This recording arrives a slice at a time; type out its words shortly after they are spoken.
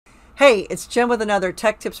Hey, it's Jen with another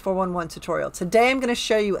Tech Tips 411 tutorial. Today I'm going to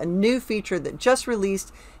show you a new feature that just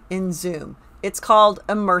released in Zoom. It's called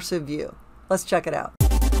Immersive View. Let's check it out.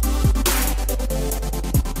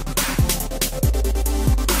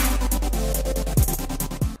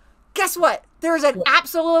 Guess what? There's an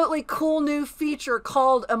absolutely cool new feature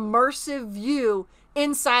called Immersive View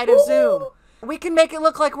inside of Zoom. We can make it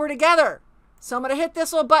look like we're together. So I'm going to hit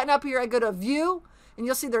this little button up here. I go to View, and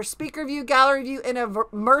you'll see there's speaker view, gallery view, and an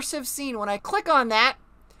immersive scene. When I click on that,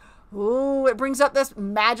 ooh, it brings up this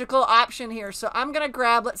magical option here. So I'm going to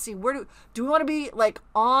grab, let's see, where do we want to be like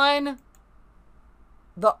on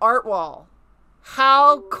the art wall?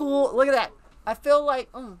 How cool. Look at that. I feel like,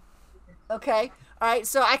 okay. All right,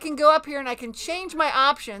 so I can go up here and I can change my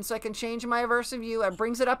options. So I can change my immersive view. It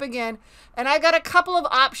brings it up again. And I got a couple of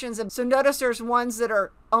options. So notice there's ones that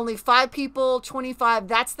are only 5 people, 25.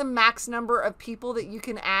 That's the max number of people that you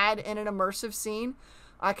can add in an immersive scene.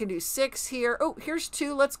 I can do 6 here. Oh, here's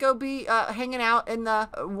 2. Let's go be hanging out in the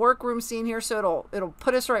workroom scene here. So it'll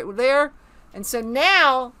put us right there. And so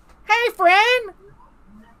now, hey friend,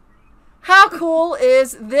 how cool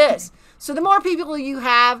is this? So the more people you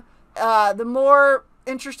have, the more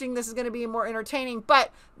interesting this is going to be and more entertaining.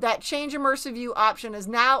 But that change immersive view option is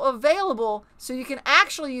now available, so you can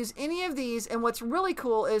actually use any of these. And what's really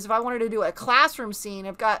cool is if I wanted to do a classroom scene,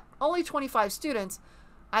 I've got only 25 students,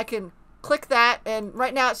 I can click that, and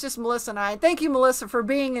right now it's just Melissa and I. And thank you, Melissa, for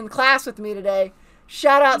being in class with me today.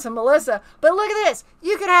 Shout out to Melissa. But look at this.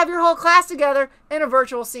 You can have your whole class together in a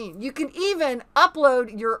virtual scene. You can even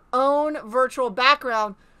upload your own virtual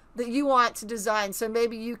background that you want to design. So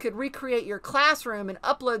maybe you could recreate your classroom and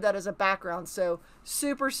upload that as a background. So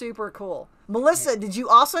super, super cool. Melissa, did you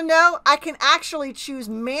also know I can actually choose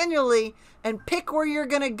manually and pick where you're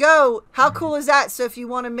going to go? How cool is that? So if you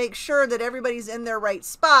want to make sure that everybody's in their right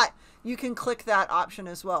spot, you can click that option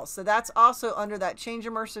as well. So that's also under that change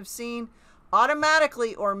immersive scene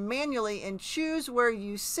automatically or manually, and choose where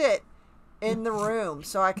you sit in the room.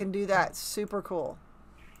 So I can do that. Super cool.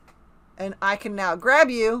 And I can now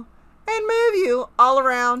grab you and move you all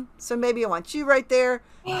around. So maybe I want you right there,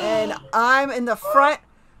 and I'm in the front,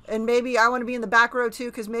 and maybe I want to be in the back row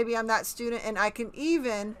too, because maybe I'm that student. And I can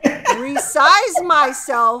even resize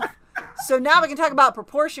myself. So now we can talk about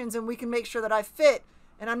proportions, and we can make sure that I fit,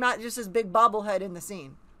 and I'm not just this big bobblehead in the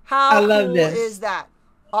scene. How cool is that?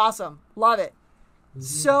 Awesome. Love it.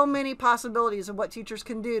 So many possibilities of what teachers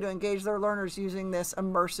can do to engage their learners using this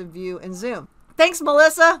immersive view in Zoom. Thanks,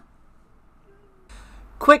 Melissa.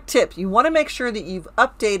 Quick tip, you want to make sure that you've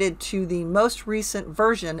updated to the most recent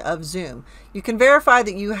version of Zoom. You can verify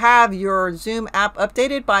that you have your Zoom app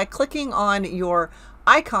updated by clicking on your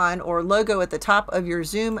icon or logo at the top of your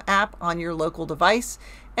Zoom app on your local device.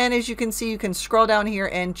 And as you can see, you can scroll down here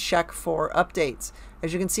and check for updates.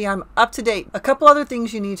 As you can see, I'm up to date. A couple other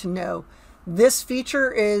things you need to know. This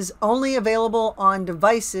feature is only available on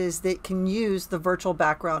devices that can use the virtual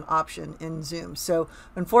background option in Zoom. So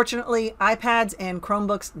unfortunately, iPads and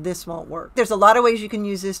Chromebooks, this won't work. There's a lot of ways you can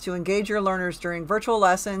use this to engage your learners during virtual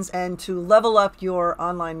lessons and to level up your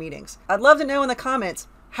online meetings. I'd love to know in the comments,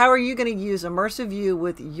 how are you going to use Immersive View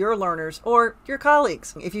with your learners or your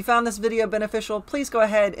colleagues? If you found this video beneficial, please go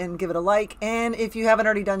ahead and give it a like. And if you haven't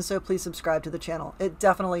already done so, please subscribe to the channel. It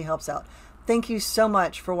definitely helps out. Thank you so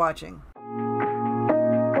much for watching.